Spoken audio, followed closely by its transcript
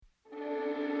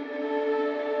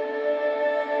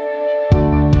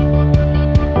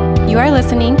You are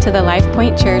listening to the Life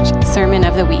Point Church Sermon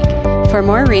of the Week. For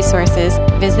more resources,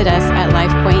 visit us at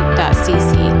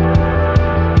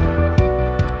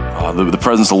lifepoint.cc. The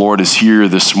presence of the Lord is here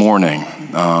this morning.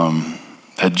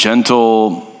 A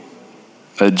gentle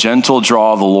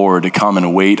draw of the Lord to come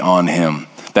and wait on Him.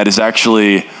 That is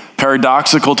actually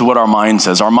paradoxical to what our mind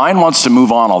says. Our mind wants to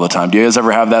move on all the time. Do you guys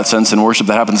ever have that sense in worship?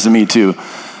 That happens to me too.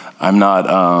 I'm not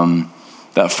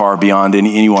that far beyond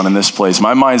anyone in this place.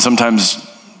 My mind sometimes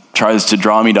tries to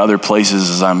draw me to other places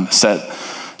as I'm set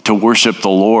to worship the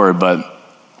Lord, but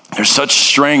there's such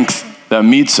strength that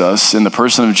meets us in the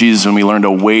person of Jesus when we learn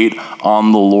to wait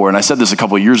on the Lord. And I said this a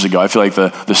couple of years ago. I feel like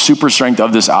the super strength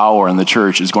of this hour in the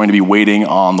church is going to be waiting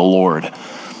on the Lord.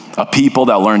 A people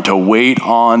that learn to wait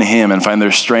on Him and find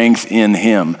their strength in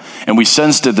Him. And we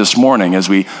sensed it this morning as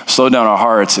we slowed down our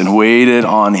hearts and waited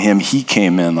on Him. He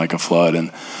came in like a flood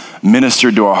and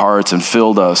ministered to our hearts and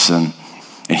filled us. And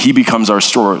He becomes our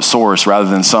source rather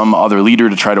than some other leader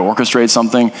to try to orchestrate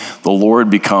something. The Lord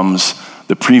becomes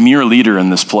the premier leader in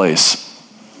this place.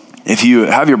 If you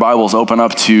have your Bibles, open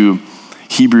up to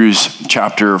Hebrews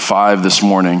chapter 5 this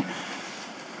morning.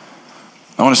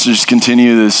 I want us to just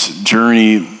continue this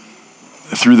journey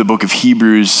through the book of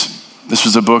Hebrews. This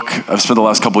was a book I've spent the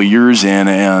last couple of years in,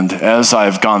 and as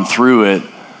I've gone through it,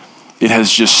 it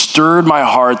has just stirred my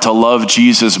heart to love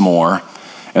Jesus more.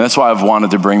 And that's why I've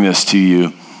wanted to bring this to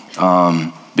you,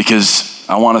 because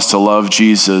I want us to love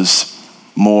Jesus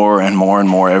more and more and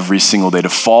more every single day, to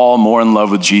fall more in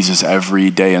love with Jesus every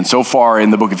day. And so far in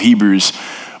the book of Hebrews,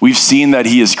 we've seen that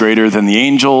He is greater than the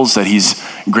angels, that He's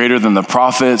greater than the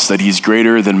prophets, that He's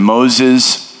greater than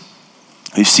Moses.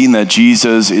 We've seen that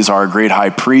Jesus is our great high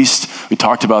priest. We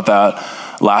talked about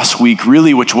that last week,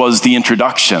 really, which was the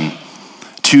introduction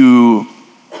to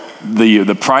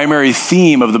the primary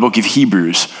theme of the book of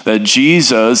Hebrews, that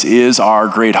Jesus is our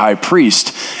great high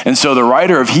priest. And so the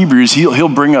writer of Hebrews, he'll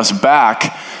bring us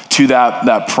back to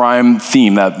that prime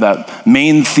theme, that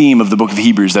main theme of the book of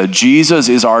Hebrews, that Jesus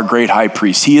is our great high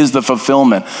priest. He is the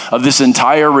fulfillment of this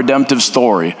entire redemptive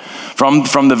story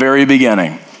from the very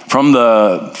beginning, from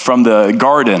the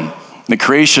garden, the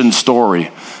creation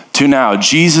story, to now.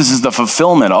 Jesus is the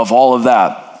fulfillment of all of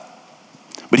that.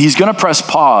 But He's going to press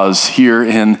pause here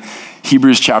in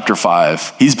Hebrews chapter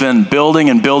 5. He's been building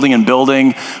and building and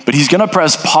building, but He's going to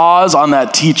press pause on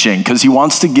that teaching because He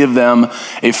wants to give them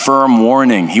a firm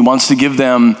warning. He wants to give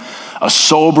them a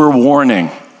sober warning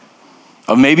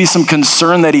of maybe some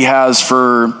concern that He has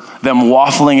for them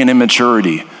waffling in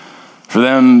immaturity, for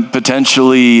them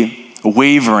potentially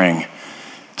wavering,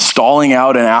 stalling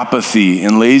out in apathy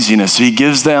and laziness. So He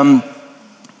gives them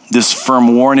this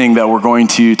firm warning that we're going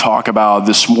to talk about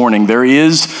this morning. There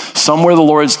is somewhere the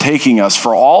Lord's taking us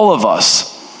for all of us,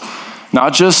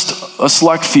 not just a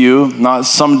select few, not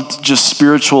some just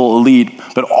spiritual elite,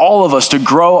 but all of us to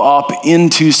grow up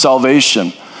into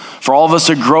salvation, for all of us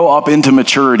to grow up into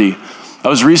maturity. I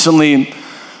was recently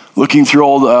looking through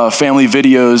old family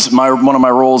videos. One of my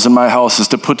roles in my house is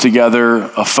to put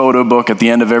together a photo book at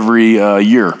the end of every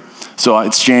year. So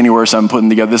it's January, so I'm putting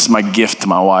together, this is my gift to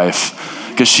my wife,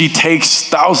 because she takes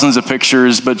thousands of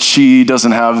pictures, but she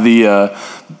doesn't have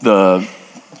the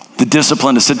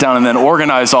discipline to sit down and then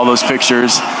organize all those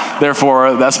pictures.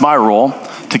 Therefore, that's my role,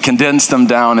 to condense them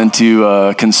down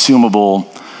into consumable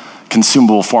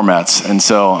formats. And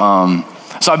so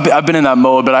I've been in that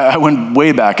mode, but I went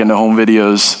way back into home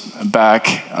videos back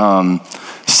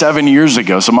 7 years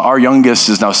ago. So our youngest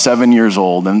is now 7 years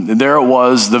old, and there it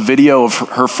was, the video of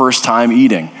her first time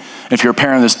eating. If you're a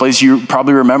parent in this place, you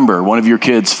probably remember one of your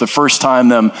kids, the first time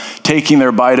them taking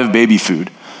their bite of baby food.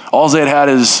 All they had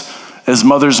is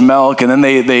mother's milk, and then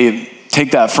they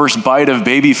take that first bite of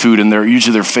baby food, and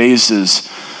usually their face is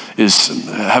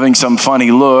having some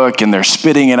funny look, and they're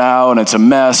spitting it out, and it's a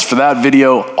mess. For that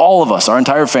video, all of us, our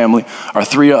entire family, our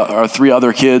three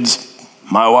other kids,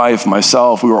 my wife,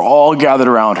 myself, we were all gathered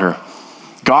around her,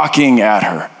 gawking at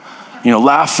her,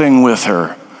 laughing with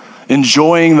her,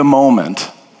 enjoying the moment.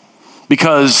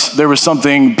 Because there was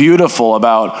something beautiful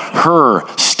about her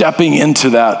stepping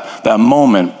into that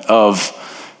moment of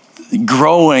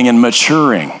growing and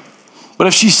maturing. But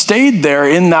if she stayed there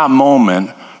in that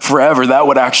moment forever, that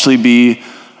would actually be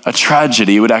a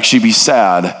tragedy. It would actually be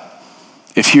sad.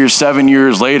 If here 7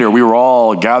 years later, we were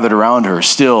all gathered around her,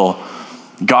 still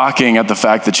gawking at the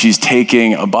fact that she's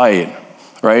taking a bite,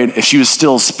 right? If she was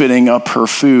still spitting up her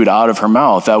food out of her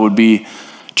mouth, that would be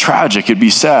tragic, it'd be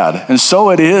sad. And so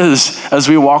it is as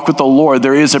we walk with the Lord.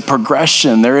 There is a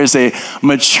progression, there is a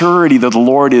maturity that the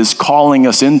Lord is calling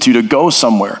us into to go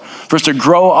somewhere, for us to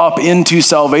grow up into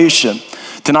salvation,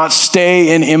 to not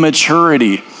stay in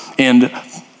immaturity and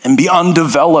and be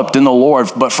undeveloped in the Lord,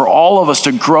 but for all of us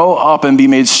to grow up and be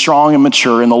made strong and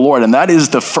mature in the Lord. And that is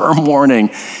the firm warning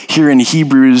here in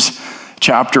Hebrews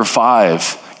chapter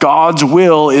 5. God's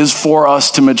will is for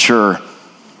us to mature.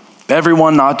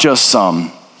 Everyone, not just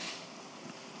some.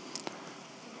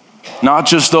 Not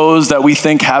just those that we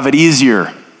think have it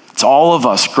easier. It's all of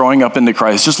us growing up into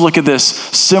Christ. Just look at this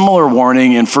similar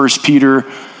warning in 1 Peter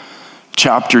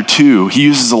chapter 2. He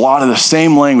uses a lot of the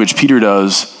same language Peter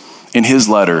does in his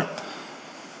letter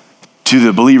to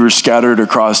the believers scattered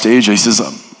across Asia. He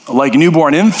says, like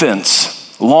newborn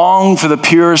infants, long for the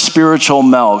pure spiritual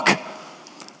milk,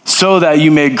 so that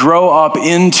you may grow up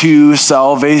into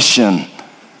salvation,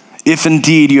 if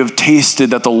indeed you have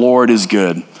tasted that the Lord is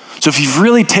good. So if you've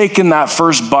really taken that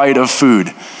first bite of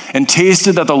food and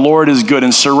tasted that the Lord is good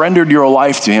and surrendered your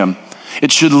life to him,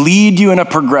 it should lead you in a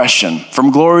progression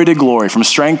from glory to glory, from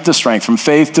strength to strength, from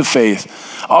faith to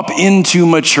faith, up into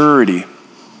maturity.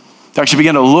 To actually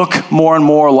begin to look more and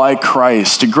more like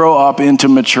Christ, to grow up into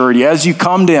maturity. As you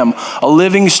come to him, a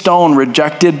living stone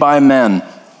rejected by men,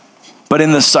 but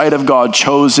in the sight of God,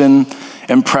 chosen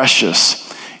and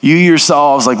precious. You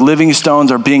yourselves, like living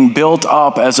stones, are being built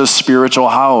up as a spiritual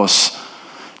house,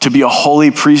 to be a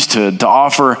holy priesthood, to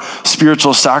offer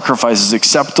spiritual sacrifices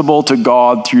acceptable to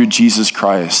God through Jesus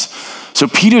Christ. So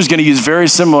Peter's going to use very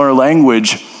similar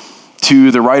language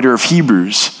to the writer of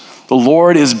Hebrews. The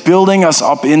Lord is building us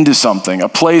up into something, a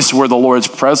place where the Lord's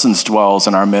presence dwells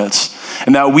in our midst,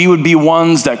 and that we would be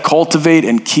ones that cultivate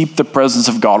and keep the presence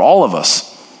of God, all of us.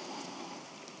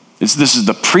 This is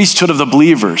the priesthood of the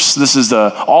believers. This is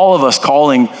all of us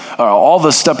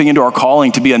stepping into our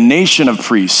calling to be a nation of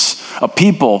priests, a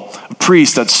people, of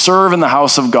priests that serve in the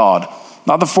house of God.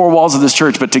 Not the four walls of this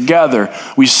church, but together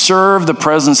we serve the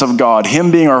presence of God, him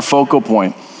being our focal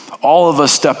point. All of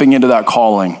us stepping into that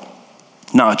calling,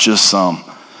 not just some.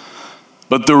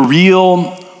 But the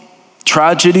real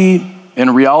tragedy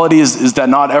and reality is that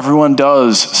not everyone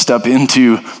does step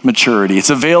into maturity. It's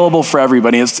available for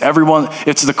everybody. It's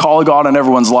the call of God on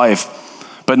everyone's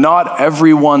life, but not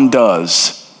everyone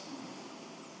does.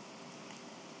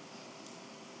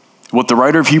 What the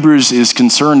writer of Hebrews is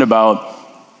concerned about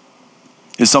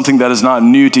is something that is not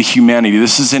new to humanity.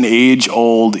 This is an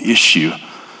age-old issue.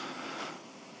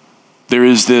 There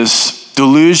is this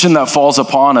delusion that falls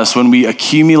upon us when we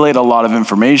accumulate a lot of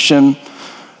information.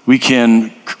 We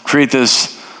can create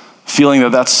this feeling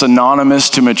that that's synonymous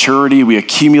to maturity. We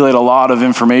accumulate a lot of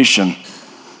information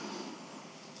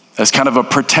as kind of a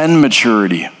pretend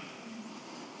maturity.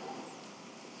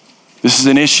 This is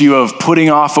an issue of putting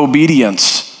off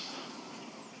obedience,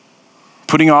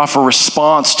 putting off a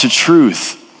response to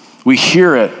truth. We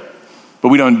hear it, but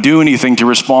we don't do anything to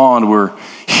respond. We're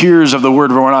hearers of the word,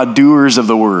 but we're not doers of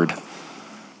the word.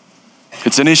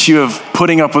 It's an issue of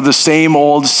putting up with the same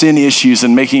old sin issues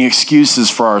and making excuses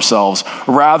for ourselves,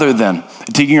 rather than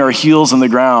digging our heels in the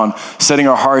ground, setting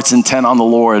our hearts intent on the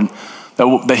Lord,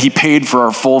 that he paid for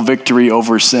our full victory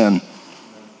over sin.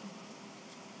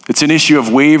 It's an issue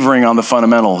of wavering on the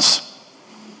fundamentals.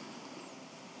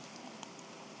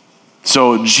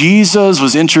 So Jesus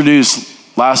was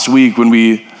introduced last week when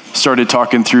we started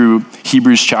talking through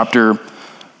Hebrews chapter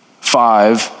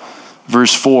 5,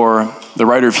 verse 4. The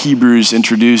writer of Hebrews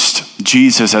introduced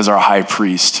Jesus as our high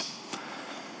priest.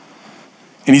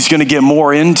 And he's going to get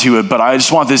more into it, but I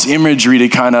just want this imagery to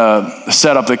kind of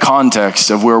set up the context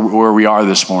of where we are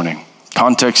this morning.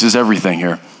 Context is everything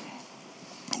here.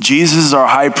 Jesus is our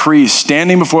high priest,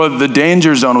 standing before the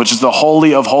danger zone, which is the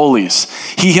Holy of Holies.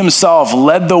 He himself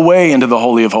led the way into the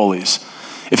Holy of Holies.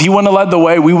 If he wouldn't have led the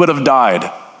way, we would have died.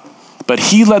 But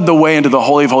he led the way into the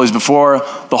Holy of Holies, before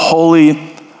the holy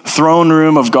throne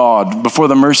room of God, before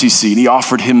the mercy seat. He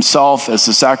offered himself as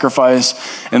the sacrifice,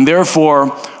 and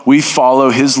therefore we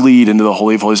follow his lead into the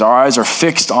Holy of Holies. Our eyes are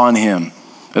fixed on him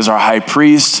as our high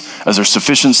priest, as our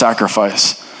sufficient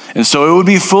sacrifice. And so it would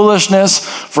be foolishness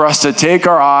for us to take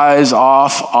our eyes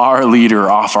off our leader,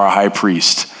 off our high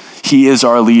priest. He is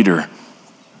our leader.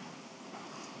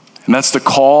 And that's the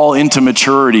call into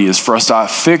maturity, is for us to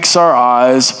fix our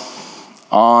eyes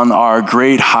on our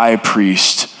great high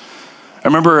priest. I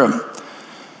remember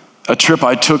a trip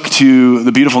I took to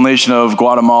the beautiful nation of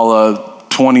Guatemala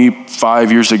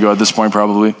 25 years ago at this point,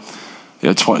 probably.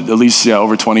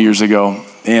 Over 20 years ago.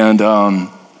 And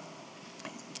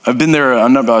I've been there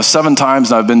about 7 times,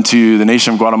 and I've been to the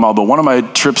nation of Guatemala. But one of my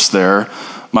trips there,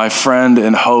 my friend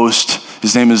and host,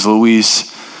 his name is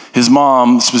Luis, His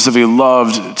mom specifically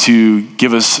loved to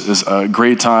give us a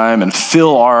great time and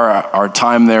fill our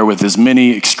time there with as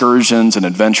many excursions and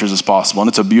adventures as possible. And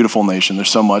it's a beautiful nation. There's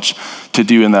so much to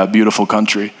do in that beautiful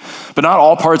country. But not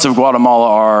all parts of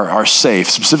Guatemala are safe.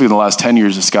 Specifically in the last 10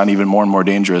 years, it's gotten even more and more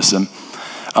dangerous. And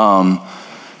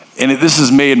this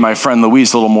has made my friend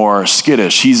Luis a little more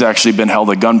skittish. He's actually been held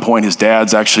at gunpoint. His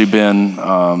dad's actually been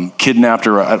kidnapped,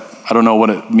 or I don't know what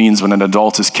it means when an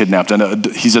adult is kidnapped. And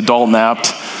he's adult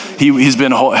napped. He's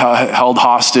been held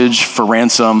hostage for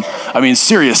ransom. I mean,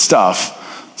 serious stuff.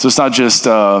 So it's not just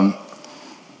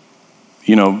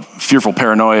fearful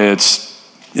paranoia.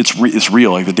 It's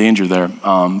real, like the danger there.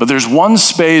 But there's one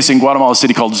space in Guatemala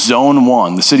City called Zone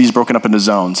 1. The city's broken up into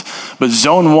zones. But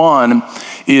Zone 1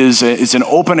 it's an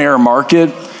open air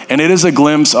market, and it is a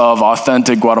glimpse of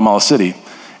authentic Guatemala City.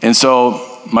 And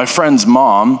so my friend's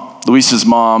mom, Luis's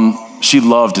mom, she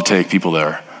loved to take people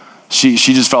there. She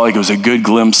just felt like it was a good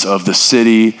glimpse of the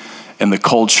city and the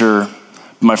culture.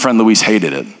 My friend Luis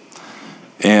hated it.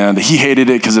 And he hated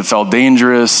it because it felt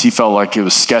dangerous. He felt like it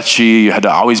was sketchy. You had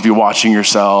to always be watching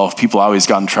yourself. People always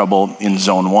got in trouble in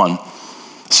Zone 1.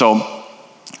 So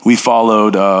we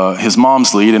followed his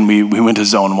mom's lead, and we went to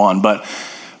Zone 1. But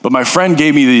my friend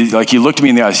gave me he looked at me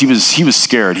in the eyes. He was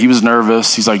scared. He was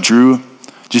nervous. He's like, Drew,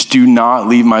 just do not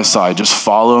leave my side. Just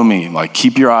follow me. Like,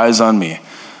 keep your eyes on me.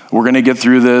 We're going to get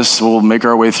through this. We'll make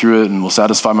our way through it, and we'll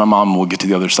satisfy my mom, and we'll get to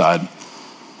the other side.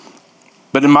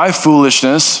 But in my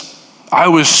foolishness, I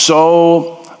was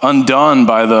so undone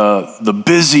by the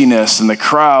busyness and the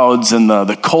crowds and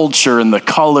the culture and the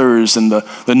colors and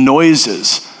the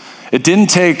noises. It didn't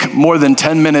take more than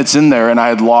 10 minutes in there, and I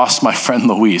had lost my friend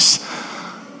Luis.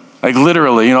 Like,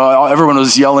 literally, everyone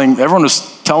was yelling. Everyone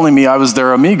was telling me I was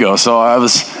their amigo. So I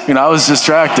was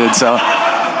distracted. So,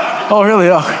 oh, really?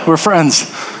 Oh, we're friends.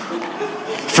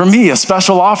 For me, a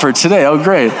special offer today. Oh,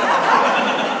 great.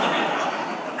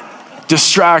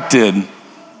 Distracted.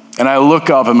 And I look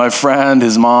up, and my friend,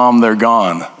 his mom, they're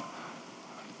gone. My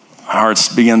heart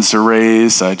begins to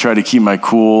race. I try to keep my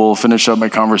cool, finish up my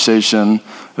conversation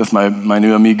with my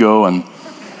new amigo. And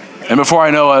before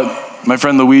I know it, my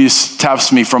friend Luis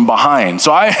taps me from behind.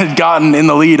 So I had gotten in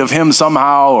the lead of him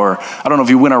somehow, or I don't know if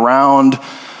he went around,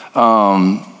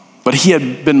 but he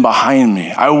had been behind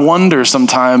me. I wonder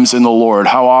sometimes in the Lord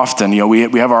how often, we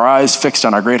have our eyes fixed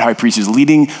on our great high priest who's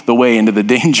leading the way into the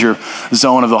danger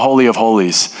zone of the Holy of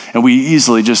Holies, and we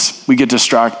easily we get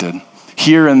distracted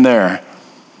here and there.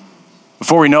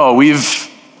 Before we know it,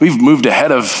 we've moved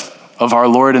ahead of our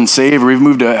Lord and Savior. We've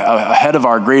moved ahead of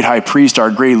our great high priest,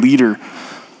 our great leader.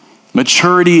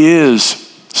 Maturity is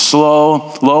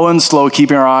low and slow,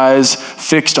 keeping our eyes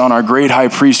fixed on our great high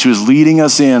priest who is leading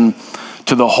us in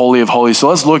to the Holy of Holies. So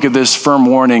let's look at this firm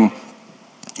warning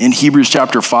in Hebrews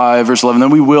chapter 5, verse 11. Then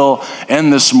we will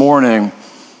end this morning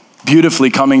beautifully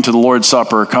coming to the Lord's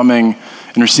Supper, coming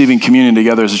and receiving communion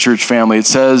together as a church family. It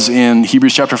says in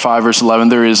Hebrews chapter 5, verse 11,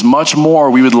 there is much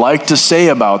more we would like to say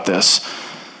about this,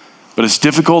 but it's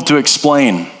difficult to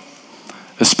explain,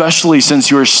 especially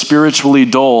since you are spiritually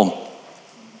dull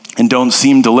and don't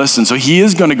seem to listen. So he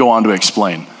is going to go on to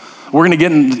explain. We're going to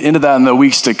get into that in the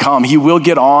weeks to come. He will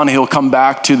get on. He'll come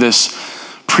back to this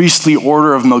priestly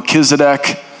order of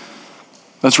Melchizedek.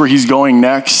 That's where he's going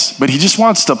next. But he just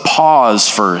wants to pause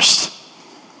first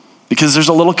because there's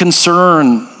a little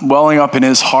concern welling up in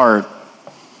his heart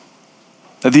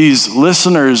that these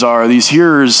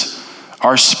hearers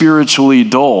are spiritually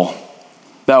dull.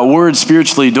 That word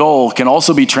spiritually dull can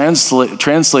also be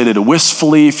translated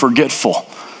wistfully forgetful.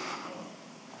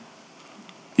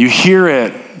 You hear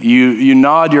it, you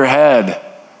nod your head,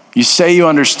 you say you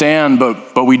understand,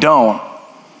 but we don't.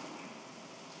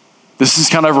 This is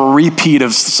kind of a repeat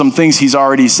of some things he's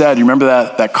already said. You remember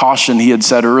that caution he had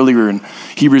said earlier in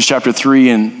Hebrews chapter 3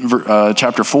 and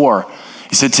chapter 4.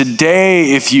 He said,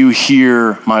 today if you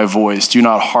hear my voice, do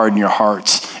not harden your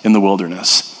hearts in the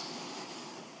wilderness.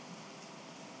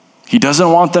 He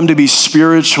doesn't want them to be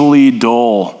spiritually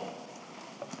dull.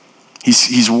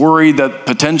 He's worried that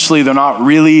potentially they're not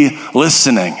really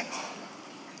listening.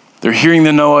 They're hearing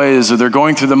the noise, or they're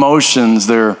going through the motions.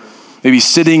 They're maybe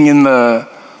sitting in the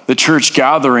church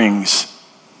gatherings,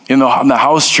 in the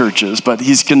house churches, but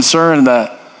he's concerned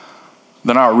that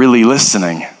they're not really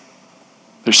listening.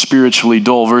 They're spiritually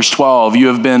dull. Verse 12, you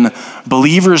have been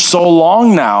believers so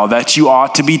long now that you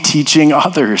ought to be teaching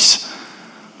others.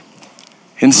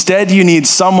 Instead, you need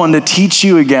someone to teach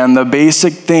you again the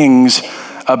basic things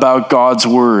about God's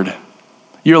word.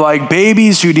 You're like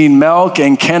babies who need milk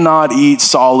and cannot eat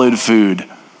solid food.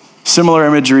 Similar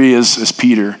imagery as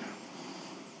Peter.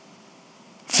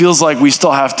 Feels like we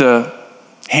still have to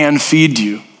hand feed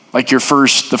you. like the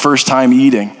first time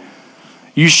eating.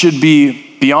 You should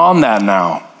be beyond that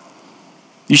now.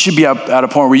 You should be up at a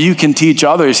point where you can teach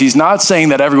others. He's not saying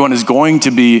that everyone is going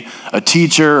to be a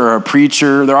teacher or a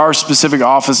preacher. There are specific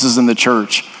offices in the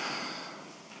church.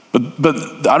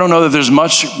 But I don't know that there's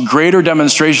much greater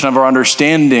demonstration of our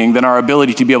understanding than our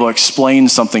ability to be able to explain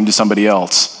something to somebody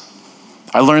else.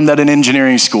 I learned that in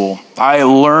engineering school. I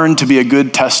learned to be a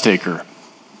good test taker.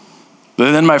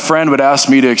 But then my friend would ask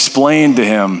me to explain to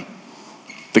him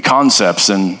the concepts,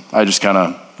 and I just kind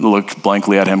of looked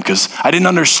blankly at him because I didn't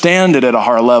understand it at a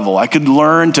higher level. I could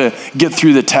learn to get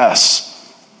through the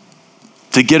tests,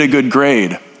 to get a good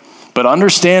grade. But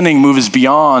understanding moves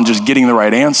beyond just getting the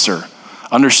right answer.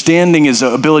 Understanding is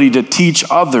the ability to teach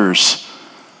others.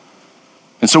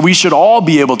 And so we should all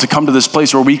be able to come to this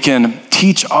place where we can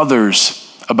teach others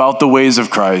about the ways of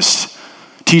Christ,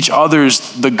 teach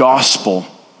others the gospel,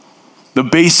 the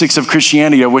basics of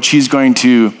Christianity, of which he's going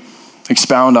to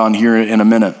expound on here in a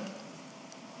minute.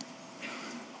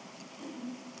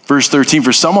 Verse 13,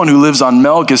 for someone who lives on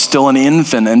milk is still an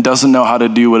infant and doesn't know how to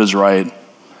do what is right.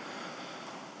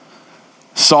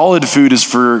 Solid food is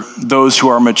for those who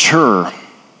are mature,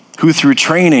 who through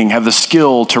training have the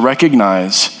skill to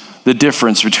recognize the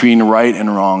difference between right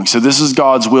and wrong. So this is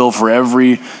God's will for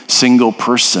every single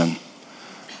person,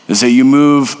 is that you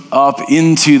move up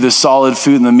into the solid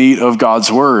food and the meat of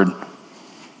God's word,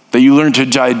 that you learn to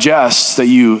digest, that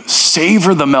you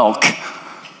savor the milk,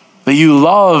 that you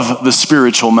love the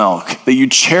spiritual milk, that you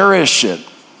cherish it,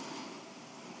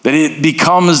 that it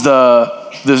becomes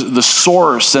the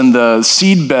source and the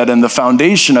seedbed and the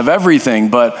foundation of everything,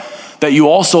 but that you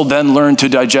also then learn to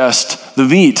digest the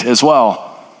meat as well.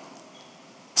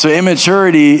 So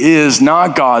immaturity is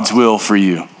not God's will for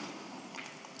you.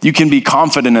 You can be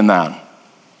confident in that.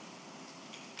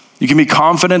 You can be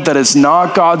confident that it's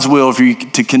not God's will for you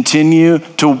to continue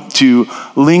to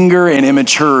linger in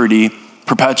immaturity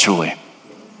perpetually.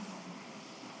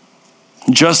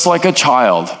 Just like a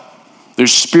child,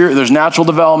 there's natural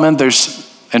development,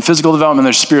 and physical development,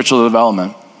 there's spiritual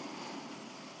development.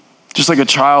 Just like a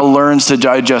child learns to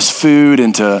digest food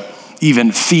and to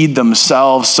even feed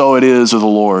themselves, so it is with the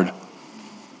Lord.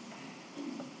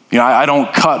 You know, I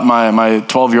don't cut my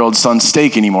 12-year-old son's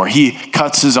steak anymore. He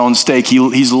cuts his own steak.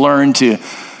 He's learned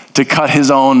to cut his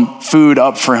own food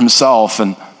up for himself,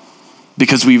 and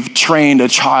because we've trained a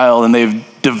child and they've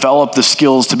developed the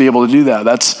skills to be able to do that.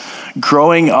 That's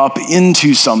growing up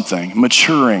into something,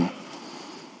 maturing.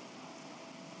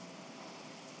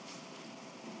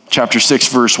 Chapter 6,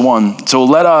 verse 1. So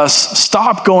let us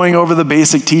stop going over the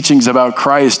basic teachings about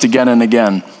Christ again and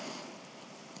again.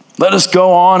 Let us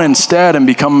go on instead and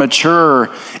become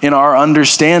mature in our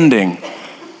understanding.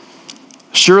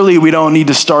 Surely we don't need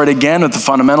to start again with the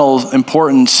fundamental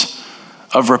importance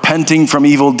of repenting from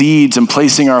evil deeds and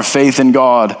placing our faith in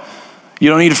God. You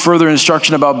don't need further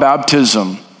instruction about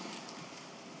baptism,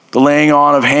 the laying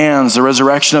on of hands, the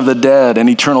resurrection of the dead, and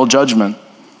eternal judgment.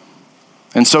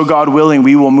 And so, God willing,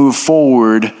 we will move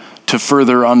forward to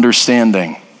further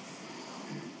understanding.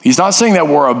 He's not saying that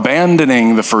we're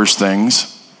abandoning the first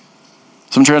things.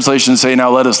 Some translations say, now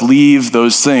let us leave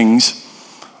those things.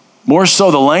 More so,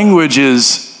 the language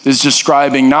is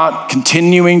describing not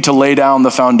continuing to lay down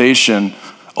the foundation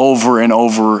over and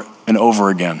over and over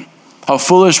again. How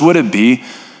foolish would it be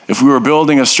if we were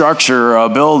building a structure, a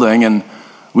building, and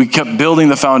we kept building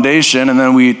the foundation, and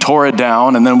then we tore it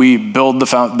down, and then we built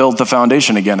the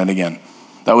foundation again and again.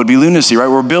 That would be lunacy, right?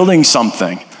 We're building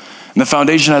something, and the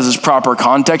foundation has its proper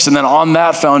context, and then on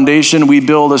that foundation, we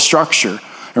build a structure.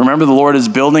 And remember, the Lord is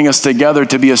building us together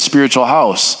to be a spiritual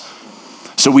house.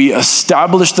 So we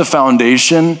establish the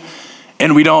foundation,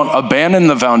 and we don't abandon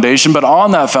the foundation, but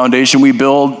on that foundation, we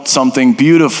build something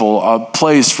beautiful, a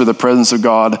place for the presence of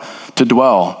God to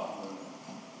dwell.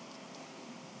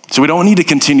 So we don't need to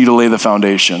continue to lay the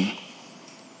foundation.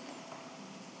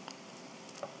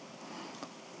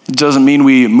 It doesn't mean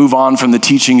we move on from the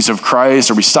teachings of Christ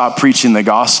or we stop preaching the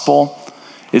gospel.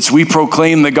 It's we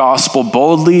proclaim the gospel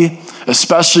boldly,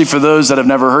 especially for those that have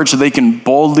never heard, so they can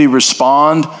boldly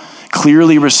respond,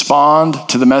 clearly respond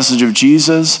to the message of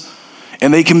Jesus,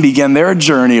 and they can begin their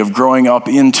journey of growing up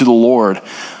into the Lord.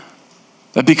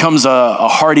 That becomes a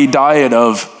hearty diet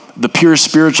of the pure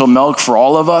spiritual milk for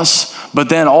all of us, but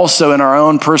then also in our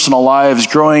own personal lives,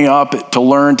 growing up to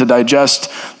learn to digest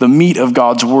the meat of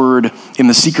God's word in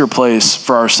the secret place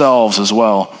for ourselves as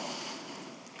well.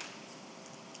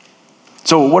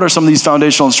 So what are some of these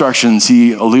foundational instructions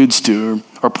he alludes to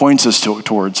or points us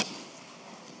towards?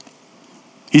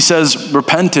 He says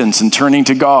repentance and turning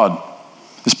to God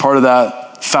is part of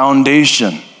that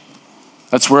foundation.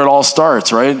 That's where it all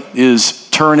starts, right? Is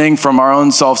turning from our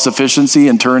own self-sufficiency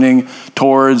and turning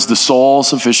towards the sole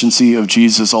sufficiency of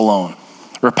Jesus alone.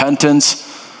 Repentance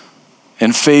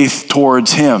and faith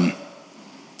towards him.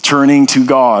 Turning to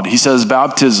God. He says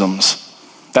baptisms.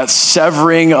 That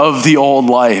severing of the old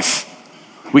life.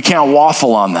 We can't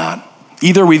waffle on that.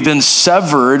 Either we've been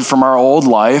severed from our old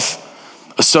life,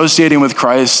 associating with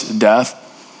Christ's death,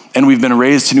 and we've been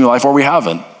raised to new life, or we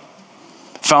haven't.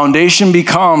 Foundation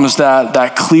becomes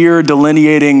that clear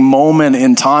delineating moment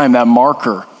in time, that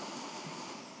marker.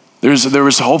 There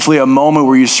was hopefully a moment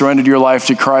where you surrendered your life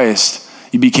to Christ.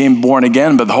 You became born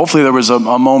again, but hopefully there was a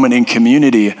moment in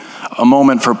community, a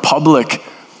moment for public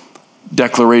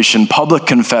declaration, public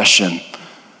confession,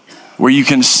 where you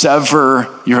can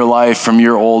sever your life from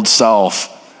your old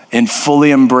self and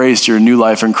fully embrace your new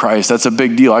life in Christ. That's a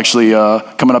big deal. Actually,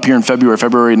 coming up here in February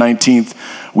 19th,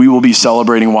 we will be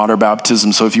celebrating water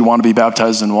baptism. So if you want to be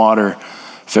baptized in water,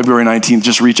 February 19th,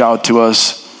 just reach out to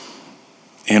us,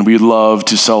 and we'd love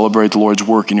to celebrate the Lord's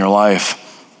work in your life.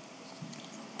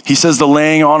 He says the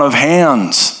laying on of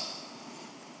hands,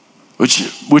 which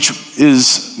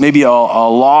is maybe a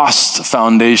lost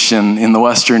foundation in the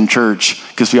Western church,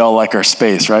 because we all like our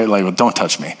space, right? Like, well, don't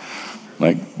touch me.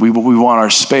 Like, we want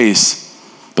our space.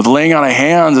 But the laying on of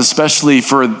hands, especially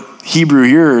for Hebrew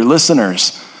here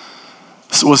listeners,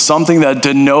 was something that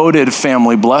denoted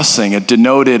family blessing. It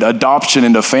denoted adoption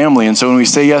into family. And so when we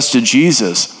say yes to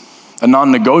Jesus, a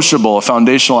non-negotiable, a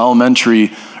foundational,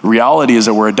 elementary reality is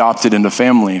that we're adopted into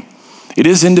family. It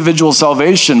is individual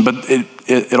salvation, but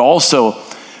it also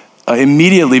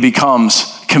immediately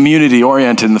becomes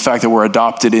community-oriented in the fact that we're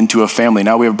adopted into a family.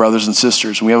 Now we have brothers and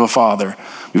sisters, and we have a father.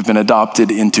 We've been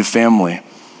adopted into family.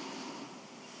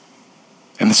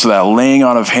 And so that laying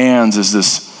on of hands is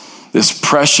this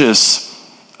precious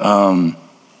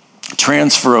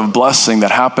transfer of blessing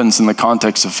that happens in the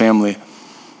context of family.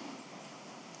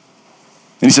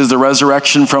 And he says the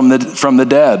resurrection from the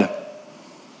dead,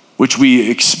 which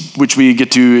we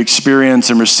get to experience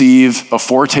and receive a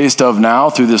foretaste of now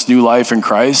through this new life in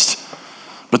Christ,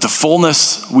 but the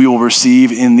fullness we will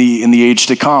receive in the age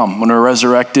to come when we're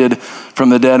resurrected from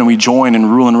the dead and we join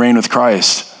and rule and reign with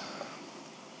Christ.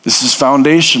 This is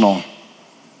foundational.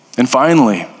 And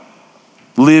finally,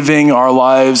 living our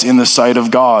lives in the sight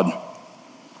of God.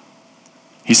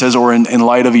 He says, or in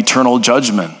light of eternal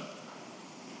judgment.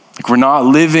 Like, we're not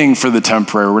living for the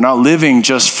temporary. We're not living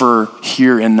just for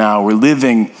here and now. We're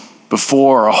living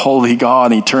before a holy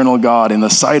God, eternal God, in the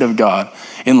sight of God,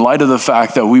 in light of the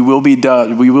fact that we will be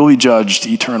judged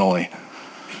eternally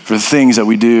for the things that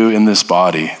we do in this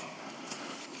body.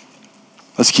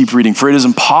 Let's keep reading. For it is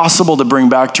impossible to bring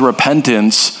back to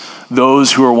repentance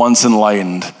those who were once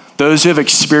enlightened, those who have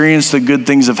experienced the good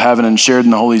things of heaven and shared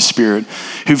in the Holy Spirit,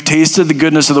 who've tasted the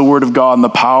goodness of the word of God and the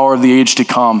power of the age to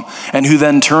come, and who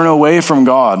then turn away from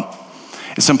God.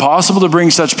 It's impossible to bring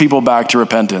such people back to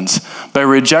repentance. By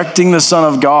rejecting the Son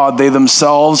of God, they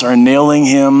themselves are nailing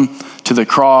him to the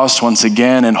cross once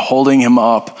again and holding him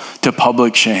up to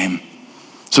public shame.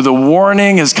 So the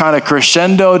warning is kind of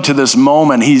crescendoed to this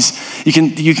moment. You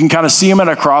can kind of see him at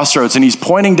a crossroads, and he's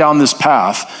pointing down this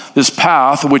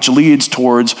path which leads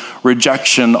towards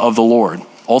rejection of the Lord,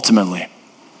 ultimately.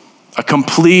 A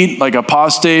complete, like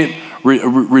apostate,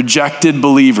 rejected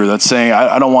believer that's saying,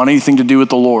 I don't want anything to do with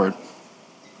the Lord.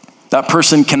 That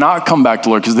person cannot come back to the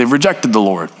Lord because they've rejected the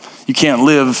Lord. You can't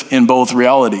live in both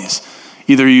realities.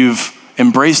 Either you've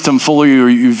embraced him fully or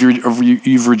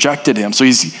you've rejected him. So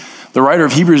the writer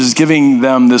of Hebrews is giving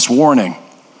them this warning.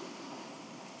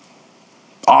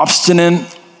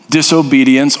 Obstinate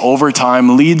disobedience over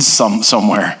time leads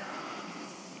somewhere.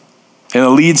 And it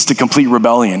leads to complete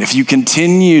rebellion. If you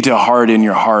continue to harden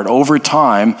your heart over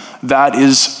time, that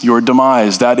is your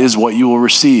demise. That is what you will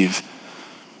receive.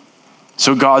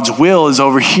 So God's will is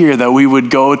over here that we would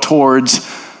go towards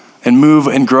and move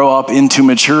and grow up into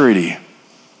maturity.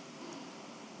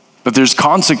 But there's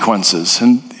consequences,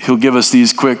 and he'll give us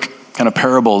these quick kind of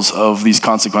parables of these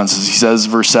consequences. He says,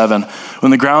 verse 7, when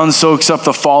the ground soaks up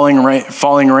the falling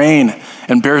rain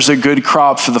and bears a good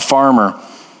crop for the farmer,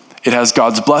 it has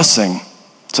God's blessing.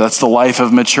 So that's the life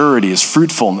of maturity, is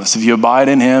fruitfulness. If you abide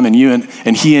in him and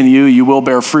he in you, you will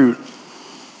bear fruit.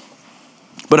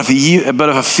 But if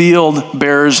a field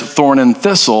bears thorn and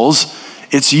thistles,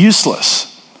 it's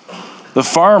useless. The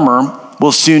farmer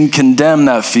will soon condemn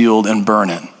that field and burn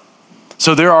it.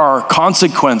 So there are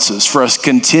consequences for us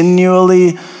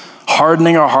continually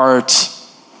hardening our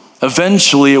hearts.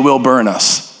 Eventually it will burn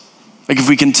us. Like if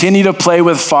we continue to play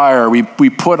with fire, we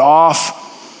put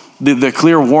off the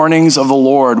clear warnings of the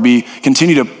Lord. We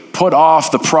continue to put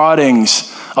off the proddings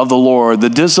of the Lord, the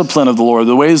discipline of the Lord,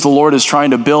 the ways the Lord is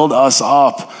trying to build us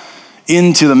up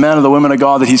into the men and the women of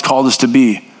God that he's called us to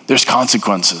be, there's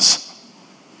consequences.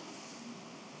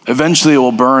 Eventually it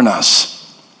will burn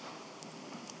us.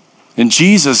 And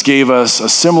Jesus gave us a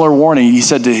similar warning. He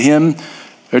said to him,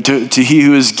 or to he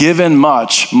who is given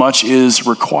much, much is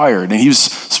required. And he was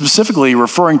specifically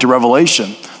referring to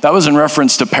Revelation. That was in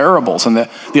reference to parables and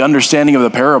the understanding of the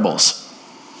parables.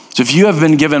 So if you have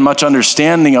been given much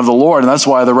understanding of the Lord, and that's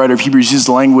why the writer of Hebrews uses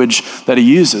the language that he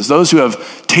uses, those who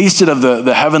have tasted of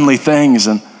the heavenly things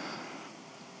and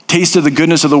tasted the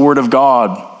goodness of the Word of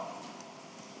God,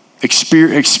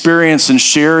 experienced and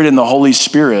shared in the Holy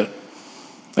Spirit,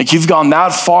 like you've gone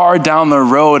that far down the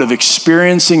road of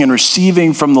experiencing and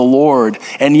receiving from the Lord,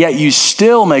 and yet you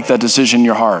still make that decision in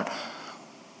your heart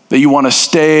that you want to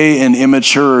stay in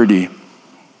immaturity.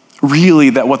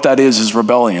 Really, that what that is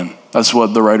rebellion. That's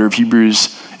what the writer of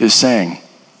Hebrews is saying.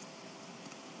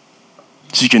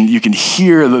 So you can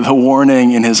hear the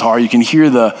warning in his heart. You can hear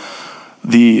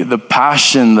the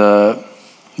passion, the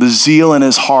zeal in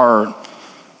his heart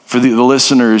for the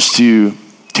listeners to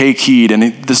take heed. And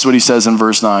this is what he says in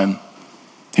verse 9.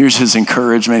 Here's his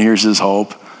encouragement. Here's his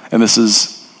hope. And this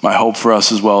is my hope for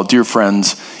us as well. Dear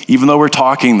friends, even though we're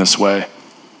talking this way,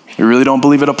 we really don't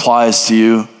believe it applies to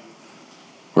you.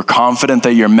 We're confident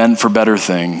that you're meant for better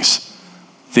things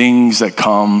that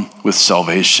come with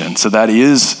salvation. So that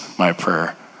is my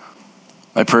prayer.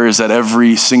 My prayer is that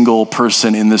every single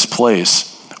person in this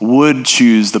place would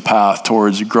choose the path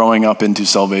towards growing up into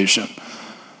salvation,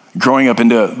 growing up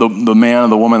into the man or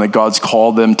the woman that God's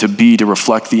called them to be, to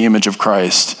reflect the image of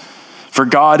Christ. For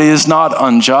God is not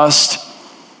unjust.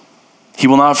 He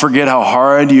will not forget how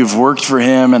hard you've worked for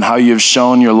him and how you have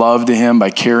shown your love to him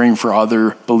by caring for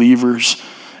other believers,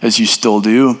 as you still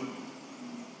do.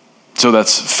 So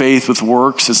that's faith with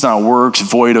works. It's not works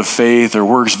void of faith or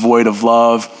works void of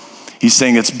love. He's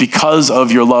saying it's because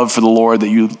of your love for the Lord that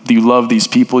you love these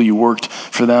people, you worked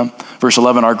for them. Verse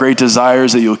 11, our great desire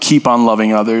is that you'll keep on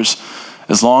loving others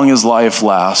as long as life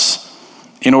lasts,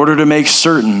 in order to make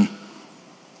certain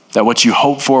that what you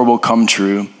hope for will come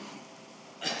true.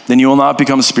 Then you will not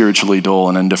become spiritually dull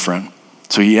and indifferent.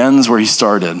 So he ends where he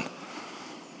started.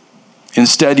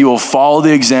 Instead, you will follow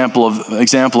the example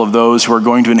of those who are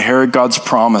going to inherit God's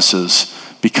promises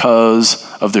because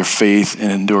of their faith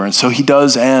and endurance. So he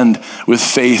does end with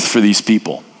faith for these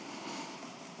people.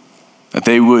 That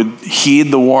they would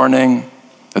heed the warning,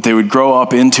 that they would grow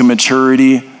up into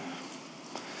maturity.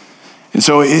 And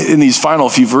so in these final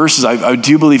few verses, I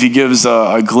do believe he gives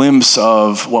a glimpse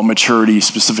of what maturity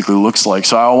specifically looks like.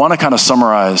 So I want to kind of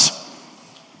summarize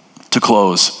to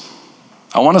close.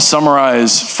 I want to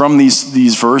summarize from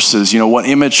these verses, what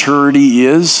immaturity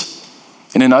is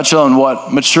in a nutshell and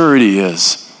what maturity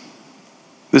is.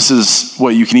 This is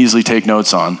what you can easily take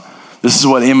notes on. This is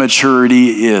what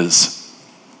immaturity is.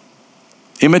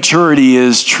 Immaturity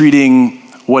is treating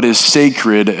what is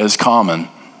sacred as common.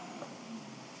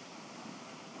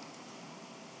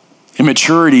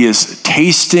 Immaturity is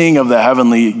tasting of the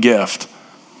heavenly gift,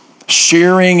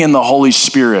 sharing in the Holy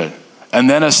Spirit, and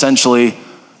then essentially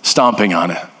stomping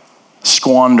on it,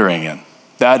 squandering it.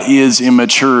 That is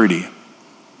immaturity.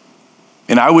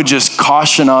 And I would just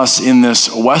caution us in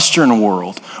this Western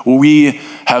world where we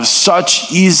have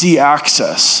such easy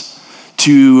access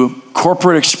to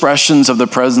corporate expressions of the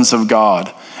presence of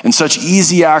God and such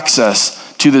easy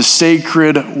access to the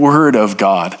sacred word of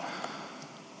God,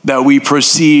 that we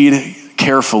proceed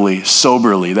carefully,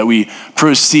 soberly, that we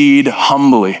proceed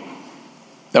humbly,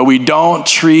 that we don't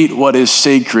treat what is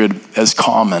sacred as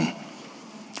common.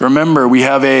 Remember, we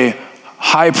have a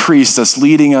high priest that's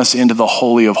leading us into the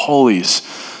Holy of Holies.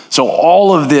 So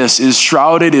all of this is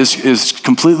shrouded, is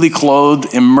completely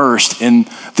clothed, immersed in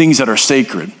things that are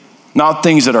sacred, not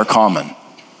things that are common,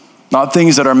 not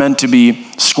things that are meant to be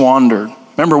squandered.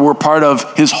 Remember, we're part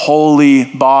of his holy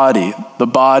body, the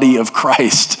body of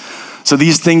Christ. So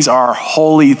these things are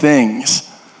holy things.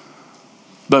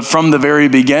 But from the very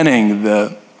beginning,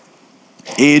 the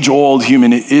age-old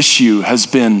human issue has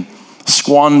been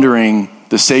squandering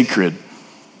the sacred.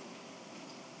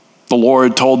 The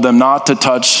Lord told them not to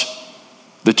touch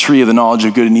the tree of the knowledge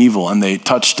of good and evil, and they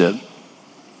touched it.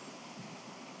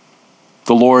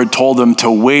 The Lord told them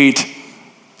to wait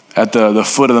at the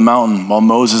foot of the mountain while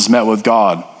Moses met with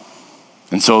God.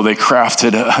 And so they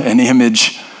crafted an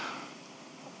image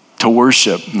to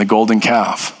worship, the golden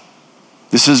calf.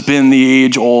 This has been the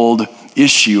age-old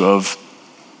issue of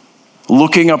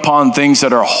looking upon things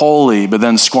that are holy, but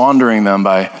then squandering them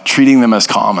by treating them as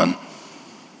common.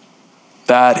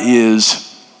 That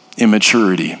is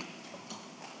immaturity.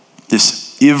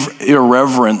 This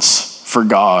irreverence for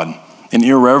God, an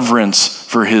irreverence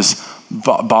for his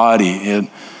body,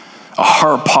 a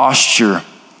heart posture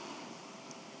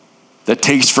that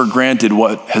takes for granted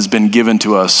what has been given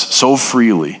to us so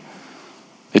freely.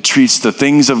 It treats the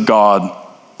things of God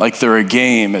like they're a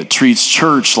game. It treats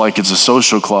church like it's a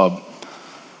social club.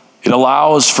 It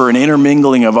allows for an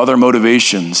intermingling of other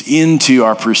motivations into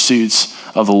our pursuits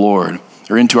of the Lord,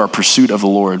 or into our pursuit of the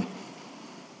Lord.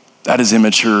 That is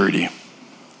immaturity.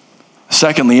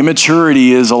 Secondly,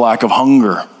 immaturity is a lack of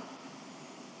hunger.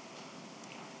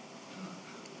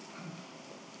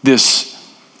 This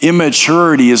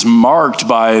immaturity is marked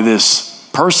by this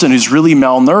person who's really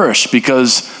malnourished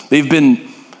because they've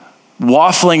been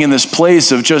waffling in this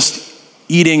place of just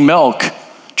eating milk,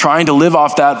 trying to live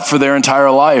off that for their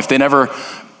entire life. They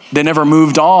never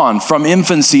moved on from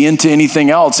infancy into anything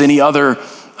else, any other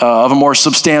of a more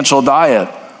substantial diet.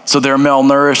 So they're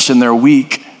malnourished and they're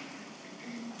weak.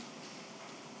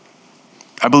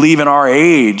 I believe in our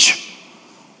age,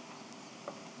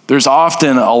 there's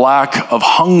often a lack of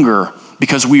hunger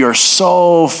because we are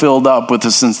so filled up with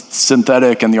the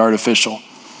synthetic and the artificial.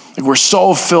 Like we're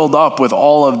so filled up with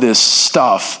all of this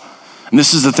stuff. And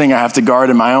this is the thing I have to guard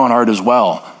in my own heart as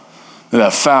well.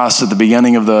 That fast at the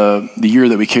beginning of the year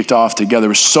that we kicked off together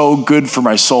was so good for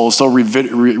my soul, so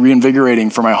reinvigorating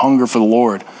for my hunger for the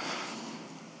Lord.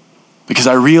 Because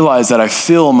I realized that I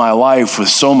fill my life with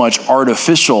so much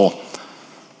artificial,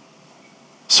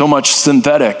 so much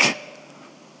synthetic.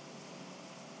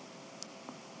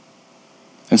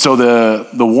 And so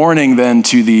the warning then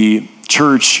to the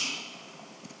church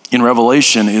in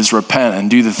Revelation is repent and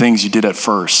do the things you did at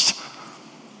first.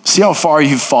 See how far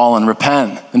you've fallen,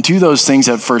 repent, and do those things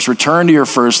at first. Return to your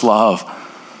first love.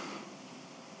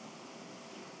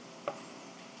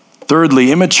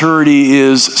 Thirdly, immaturity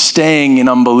is staying in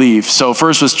unbelief. So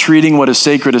first was treating what is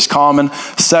sacred as common.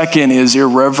 Second is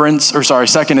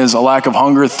second is a lack of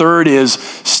hunger. Third is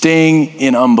staying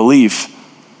in unbelief.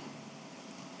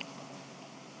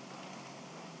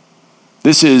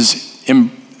 This is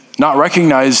not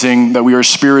recognizing that we are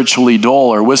spiritually dull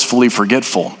or wistfully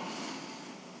forgetful.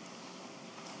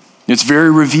 It's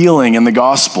very revealing in the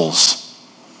Gospels.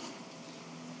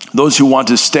 Those who want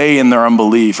to stay in their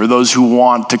unbelief, or those who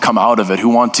want to come out of it, who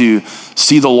want to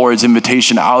see the Lord's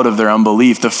invitation out of their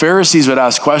unbelief. The Pharisees would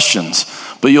ask questions,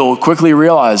 but you'll quickly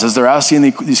realize as they're asking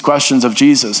these questions of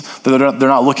Jesus that they're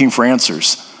not looking for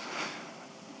answers.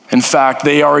 In fact,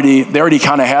 they already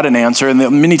kind of had an answer, and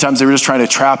many times they were just trying to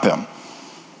trap him.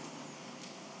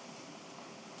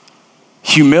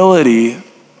 Humility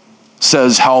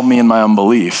says, help me in my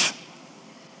unbelief.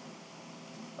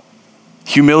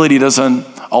 Humility doesn't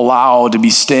allow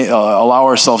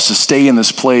ourselves to stay in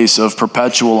this place of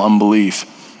perpetual unbelief.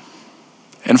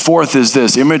 And fourth is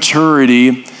this: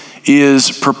 immaturity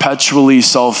is perpetually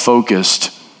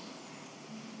self-focused.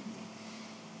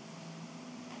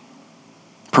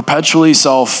 Perpetually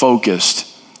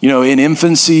self-focused. In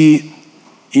infancy,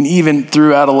 and even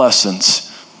through adolescence,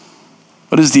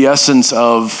 what is the essence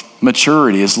of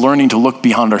maturity? It's learning to look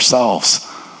beyond ourselves.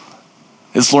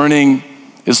 It's learning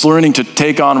to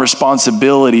take on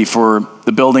responsibility for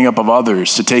the building up of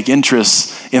others, to take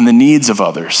interest in the needs of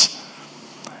others.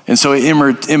 And so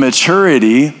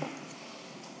immaturity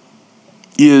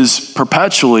is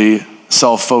perpetually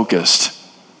self-focused.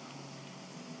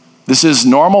 This is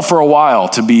normal for a while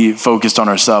to be focused on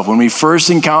ourselves. When we first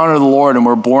encounter the Lord and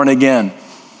we're born again,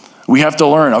 we have to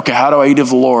learn, okay, how do I eat of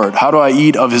the Lord? How do I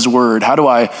eat of his word? How do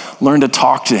I learn to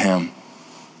talk to him?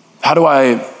 How do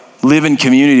I live in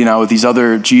community now with these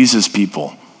other Jesus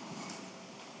people?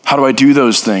 How do I do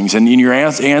those things? And you're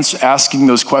asking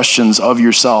those questions of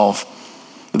yourself.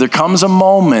 But there comes a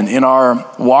moment in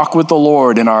our walk with the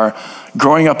Lord, in our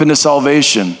growing up into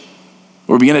salvation,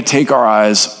 where we begin to take our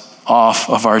eyes off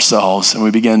of ourselves and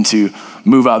we begin to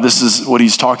move out. This is what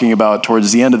he's talking about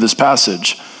towards the end of this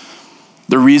passage.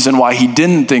 The reason why he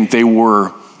didn't think they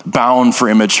were bound for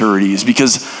immaturity is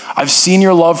because I've seen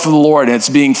your love for the Lord, and it's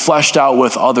being fleshed out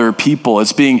with other people.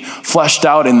 It's being fleshed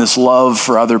out in this love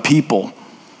for other people.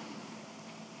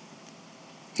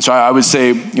 So I would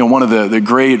say, one of the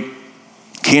great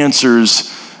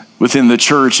cancers within the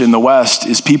church in the West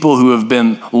is people who have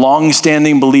been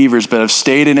long-standing believers but have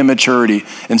stayed in immaturity,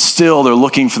 and still they're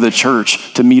looking for the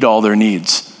church to meet all their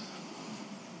needs.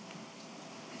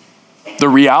 The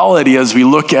reality as we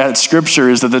look at Scripture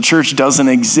is that the church doesn't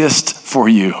exist for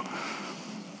you.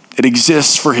 It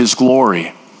exists for his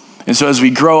glory. And so as we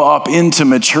grow up into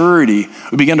maturity,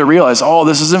 we begin to realize,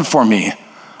 this isn't for me.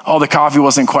 The coffee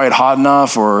wasn't quite hot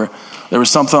enough, or there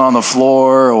was something on the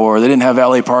floor, or they didn't have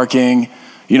valet parking.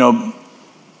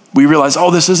 We realize,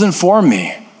 this isn't for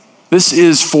me. This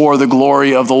is for the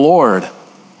glory of the Lord.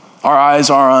 Our eyes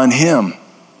are on him.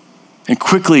 And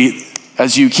quickly,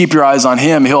 as you keep your eyes on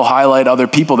him, he'll highlight other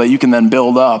people that you can then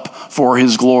build up for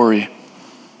his glory.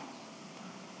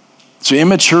 So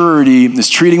immaturity is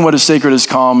treating what is sacred as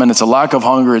common. It's a lack of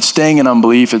hunger. It's staying in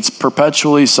unbelief. It's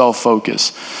perpetually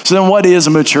self-focused. So then what is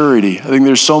maturity? I think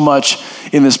there's so much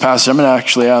in this passage. I'm going to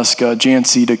actually ask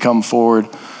Jancy to come forward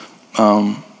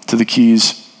to the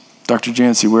keys. Dr.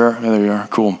 Jancy, where? There you are.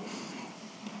 Cool.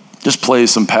 Just play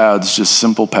some pads, just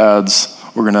simple pads.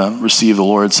 We're going to receive the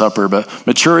Lord's Supper. But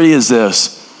maturity is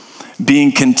this: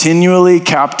 being continually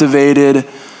captivated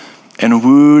and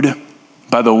wooed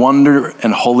by the wonder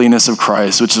and holiness of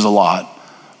Christ, which is a lot.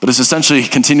 But it's essentially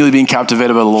continually being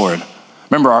captivated by the Lord.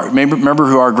 Remember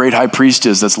who our great high priest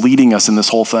is that's leading us in this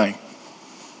whole thing.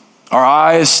 Our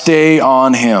eyes stay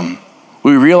on him.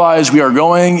 We realize we are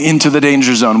going into the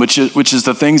danger zone, which is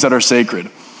the things that are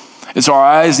sacred. And so our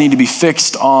eyes need to be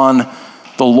fixed on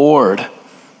the Lord.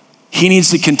 He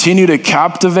needs to continue to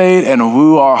captivate and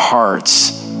woo our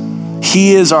hearts.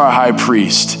 He is our high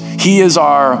priest. He is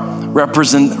our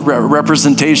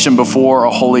representation before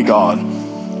a holy God.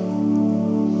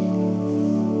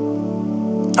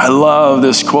 I love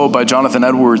this quote by Jonathan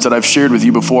Edwards that I've shared with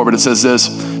you before, but it says this.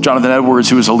 Jonathan Edwards,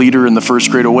 who was a leader in the First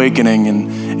Great Awakening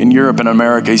in Europe and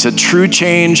America, he said, "True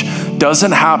change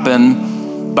doesn't happen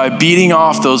by beating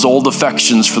off those old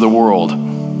affections for the world.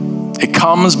 It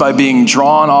comes by being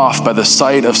drawn off by the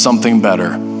sight of something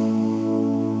better."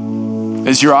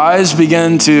 As your eyes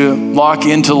begin to lock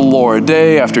into the Lord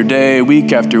day after day,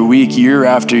 week after week, year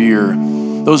after year,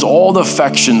 those old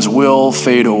affections will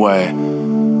fade away.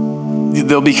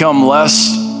 They'll become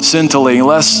less scintillating,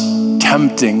 less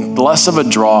tempting, less of a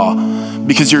draw,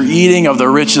 because you're eating of the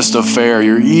richest of fare.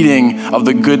 You're eating of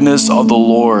the goodness of the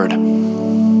Lord.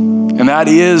 And that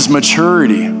is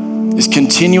maturity, is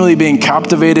continually being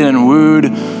captivated and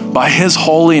wooed by his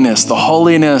holiness, the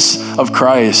holiness of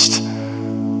Christ.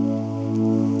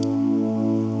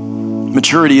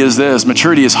 Maturity is this.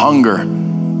 Maturity is hunger.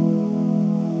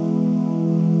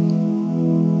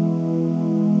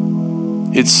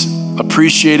 It's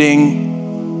appreciating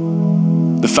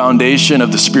the foundation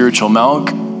of the spiritual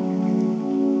milk,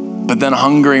 but then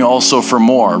hungering also for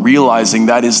more, realizing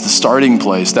that is the starting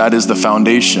place, that is the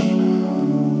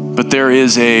foundation. But there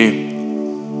is a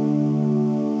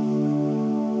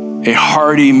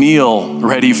hearty meal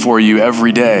ready for you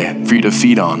every day for you to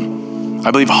feed on.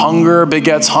 I believe hunger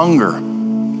begets hunger.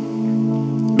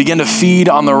 Begin to feed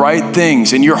on the right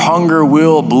things, and your hunger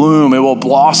will bloom. It will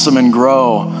blossom and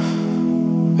grow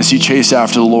as you chase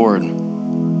after the Lord.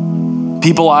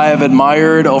 People I have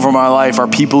admired over my life are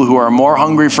people who are more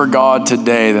hungry for God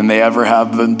today than they ever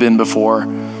have been before.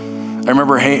 I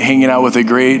remember hanging out with a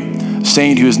great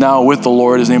saint who is now with the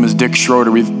Lord. His name is Dick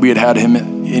Schroeder. We had him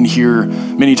in here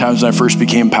many times when I first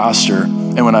became pastor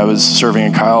and when I was serving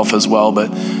in Chi Alpha as well.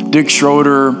 But Dick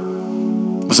Schroeder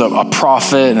was a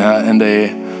prophet and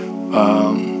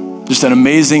just an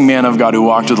amazing man of God who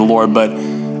walked with the Lord. But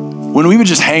when we would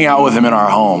just hang out with him in our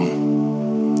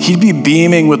home, he'd be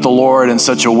beaming with the Lord in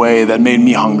such a way that made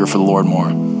me hunger for the Lord more.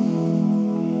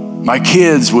 My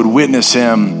kids would witness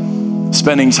him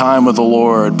spending time with the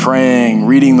Lord, praying,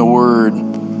 reading the word.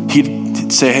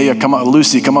 He'd say, "Hey, come on,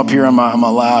 Lucy, come up here on my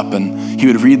lap." And he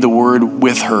would read the word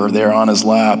with her there on his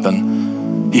lap.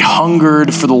 And he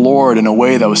hungered for the Lord in a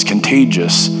way that was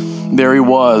contagious. There he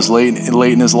was, late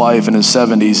in his life, in his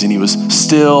 70s, and he was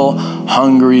still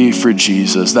hungry for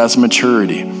Jesus. That's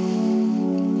maturity.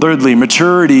 Thirdly,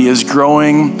 maturity is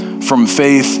growing from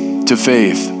faith to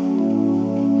faith.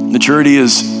 Maturity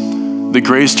is the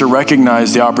grace to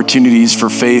recognize the opportunities for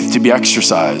faith to be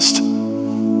exercised.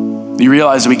 You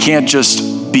realize that we can't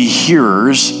just be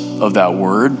hearers of that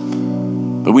word,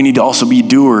 but we need to also be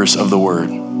doers of the word.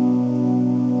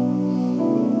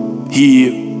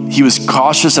 He was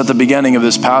cautious at the beginning of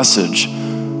this passage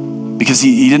because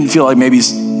he didn't feel like maybe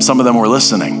some of them were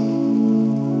listening.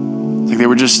 Like they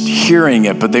were just hearing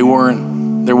it, but there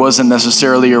wasn't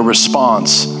necessarily a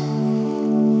response.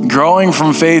 Growing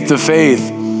from faith to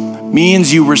faith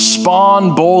means you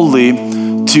respond boldly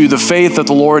to the faith that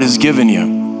the Lord has given you.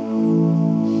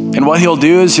 And what he'll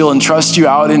do is he'll entrust you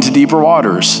out into deeper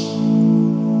waters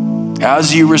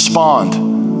as you respond.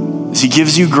 As he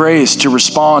gives you grace to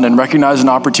respond and recognize an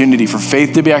opportunity for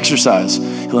faith to be exercised,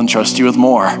 he'll entrust you with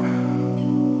more.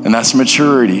 And that's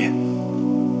maturity.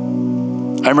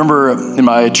 I remember in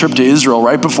my trip to Israel,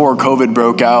 right before COVID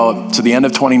broke out, to the end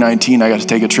of 2019, I got to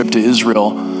take a trip to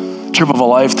Israel, trip of a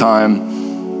lifetime,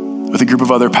 with a group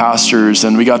of other pastors,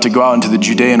 and we got to go out into the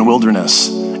Judean wilderness.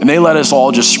 And they let us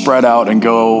all just spread out and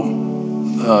go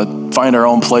find our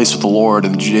own place with the Lord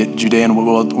in the Judean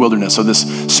wilderness. So this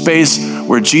space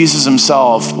where Jesus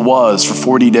himself was for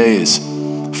 40 days,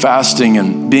 fasting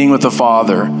and being with the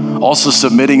Father, also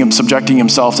subjecting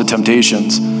himself to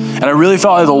temptations. And I really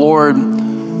felt like the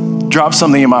Lord dropped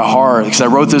something in my heart, because I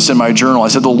wrote this in my journal. I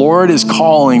said, the Lord is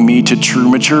calling me to true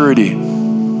maturity,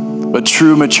 but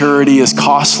true maturity is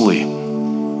costly.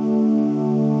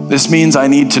 This means I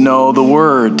need to know the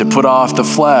word, to put off the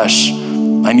flesh.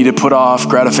 I need to put off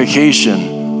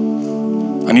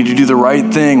gratification. I need to do the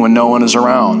right thing when no one is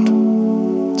around.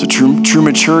 So true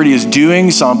maturity is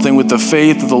doing something with the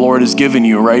faith that the Lord has given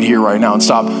you right here, right now, and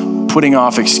stop putting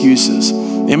off excuses.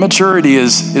 Immaturity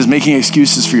is making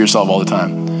excuses for yourself all the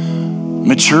time.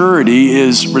 Maturity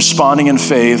is responding in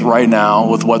faith right now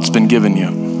with what's been given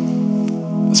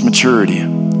you. That's maturity.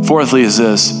 Fourthly is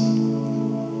this.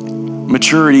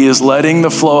 Maturity is letting the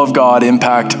flow of God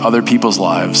impact other people's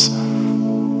lives.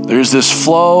 There's this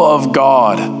flow of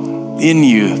God in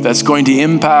you that's going to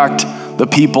impact the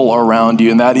people around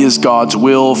you, and that is God's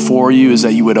will for you, is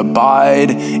that you would abide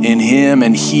in him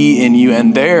and he in you,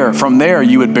 and from there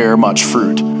you would bear much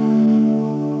fruit.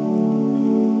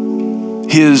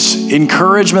 His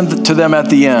encouragement to them at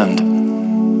the end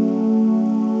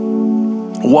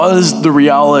was the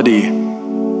reality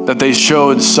that they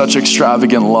showed such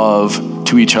extravagant love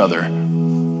to each other.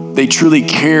 They truly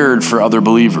cared for other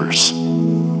believers.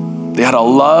 They had a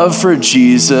love for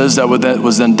Jesus that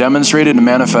was then demonstrated and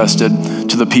manifested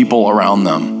to the people around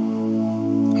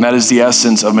them. And that is the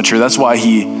essence of maturity. That's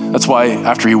why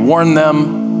after he warned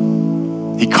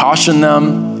them, he cautioned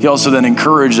them, he also then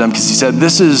encouraged them, because he said,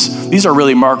 these are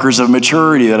really markers of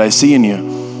maturity that I see in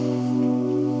you.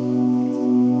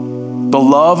 The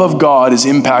love of God is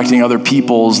impacting other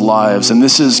people's lives, and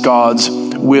this is God's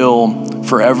will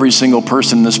for every single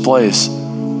person in this place.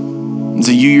 And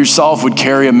so you yourself would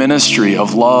carry a ministry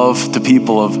of love to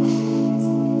people, of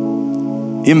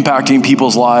impacting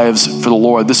people's lives for the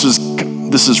Lord. This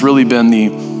has really been the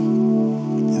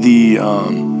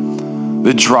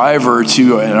driver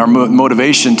to, and our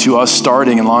motivation to us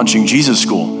starting and launching Jesus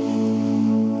School.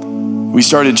 We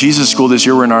started Jesus School this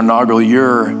year. We're in our inaugural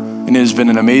year, and it has been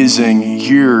an amazing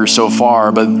year so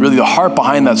far. But really the heart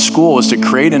behind that school is to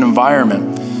create an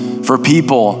environment for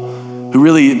people who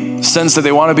really sense that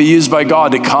they want to be used by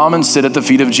God to come and sit at the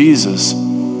feet of Jesus.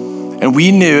 And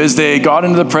we knew as they got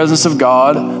into the presence of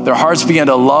God, their hearts began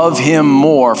to love him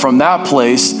more. From that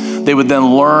place, they would then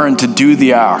learn to do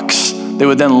the acts. They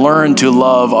would then learn to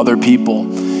love other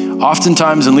people.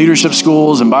 Oftentimes in leadership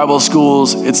schools and Bible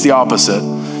schools, it's the opposite.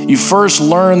 You first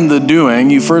learn the doing,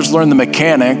 you first learn the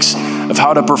mechanics of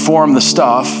how to perform the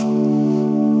stuff,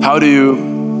 how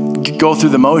to go through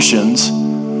the motions,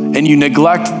 and you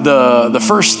neglect the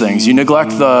first things. You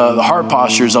neglect the heart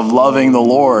postures of loving the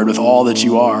Lord with all that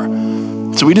you are.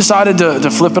 So we decided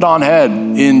to flip it on head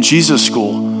in Jesus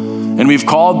School. And we've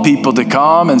called people to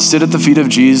come and sit at the feet of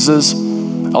Jesus,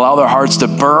 allow their hearts to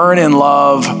burn in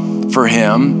love for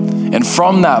him. And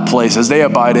from that place, as they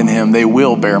abide in him, they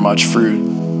will bear much fruit.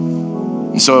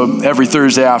 And so every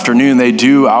Thursday afternoon, they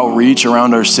do outreach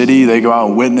around our city. They go out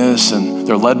and witness, and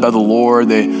they're led by the Lord.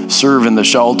 They serve in the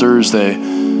shelters. They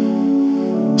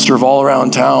serve all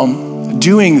around town,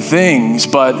 doing things,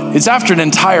 but it's after an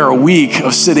entire week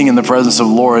of sitting in the presence of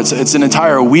the Lord. It's an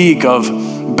entire week of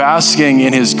basking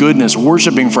in his goodness,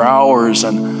 worshiping for hours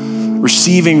and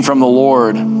receiving from the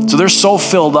Lord. So they're so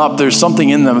filled up, there's something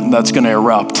in them that's going to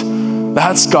erupt.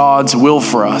 That's God's will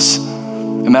for us,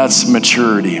 and that's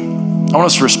maturity. I want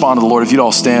us to respond to the Lord. If you'd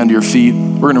all stand to your feet,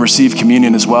 we're going to receive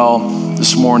communion as well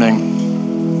this morning.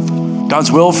 God's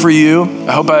will for you,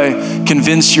 I hope I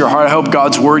convinced your heart. I hope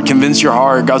God's word convinced your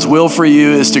heart. God's will for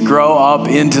you is to grow up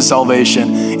into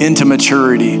salvation, into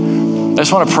maturity. I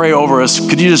just want to pray over us.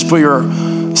 Could you just put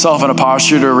yourself in a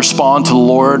posture to respond to the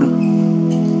Lord?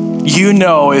 You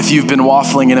know if you've been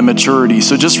waffling in immaturity,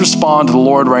 so just respond to the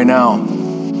Lord right now.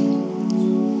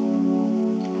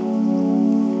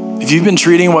 If you've been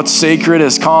treating what's sacred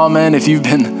as common, if you've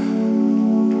been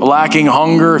lacking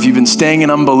hunger, if you've been staying in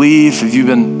unbelief, if you've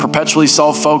been perpetually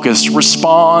self-focused,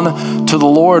 respond to the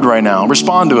Lord right now.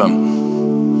 Respond to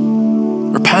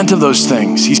him. Repent of those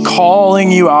things. He's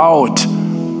calling you out.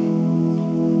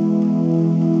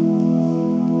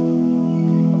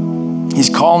 He's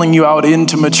calling you out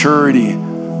into maturity.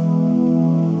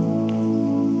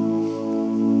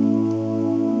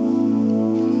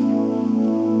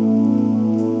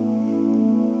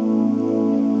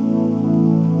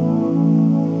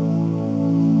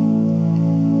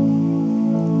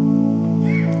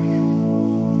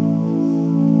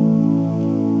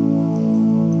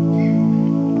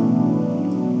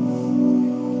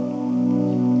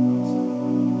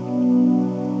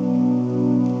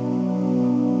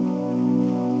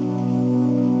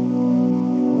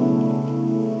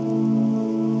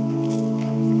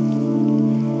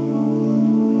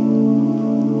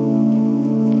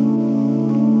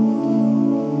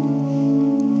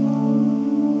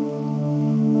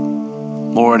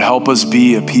 Lord, help us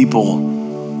be a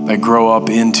people that grow up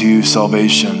into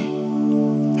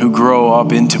salvation, who grow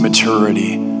up into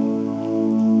maturity.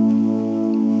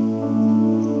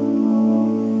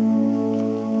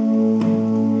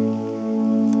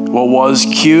 What was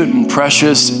cute and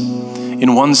precious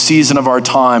in one season of our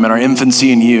time and our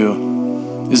infancy in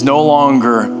you is no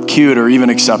longer cute or even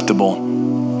acceptable.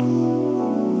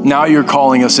 Now you're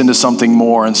calling us into something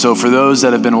more. And so for those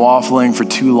that have been waffling for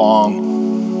too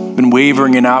long, been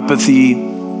wavering in apathy,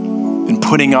 been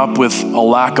putting up with a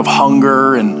lack of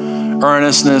hunger and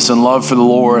earnestness and love for the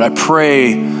Lord, I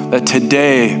pray that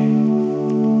today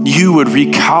you would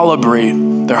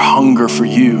recalibrate their hunger for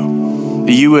you,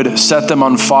 that you would set them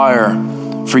on fire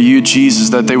for you,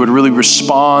 Jesus, that they would really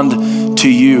respond to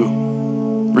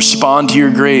you, respond to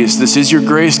your grace. This is your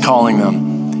grace calling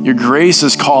them. Your grace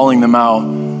is calling them out,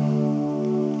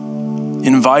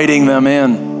 inviting them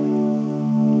in,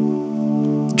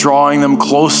 drawing them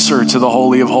closer to the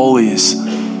Holy of Holies.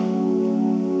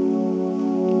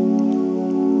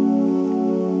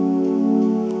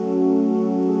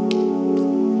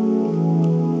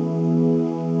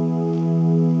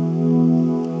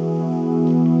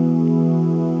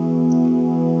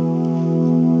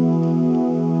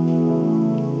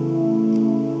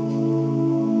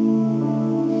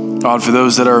 God, for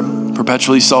those that are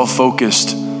perpetually self-focused,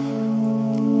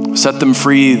 set them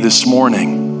free this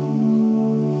morning.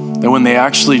 That when they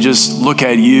actually just look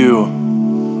at you,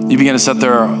 you begin to set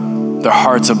their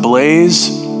hearts ablaze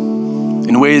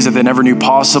in ways that they never knew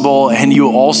possible, and you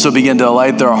also begin to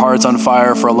light their hearts on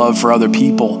fire for a love for other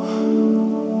people.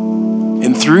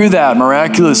 And through that,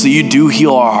 miraculously, you do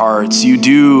heal our hearts. You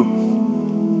do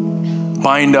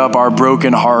bind up our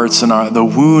broken hearts and the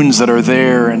wounds that are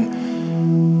there, and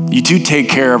you do take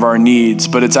care of our needs.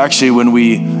 But it's actually when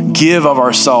we give of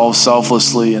ourselves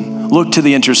selflessly and look to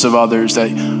the interests of others that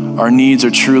our needs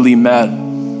are truly met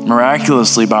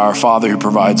miraculously by our Father who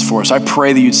provides for us. I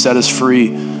pray that you'd set us free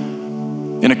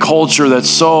in a culture that's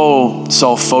so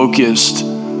self-focused,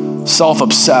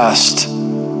 self-obsessed.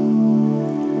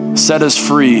 Set us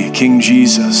free, King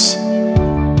Jesus.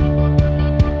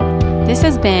 This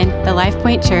has been the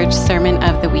LifePoint Church Sermon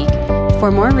of the Week.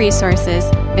 For more resources,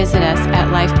 visit us at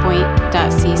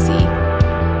lifepoint.cc.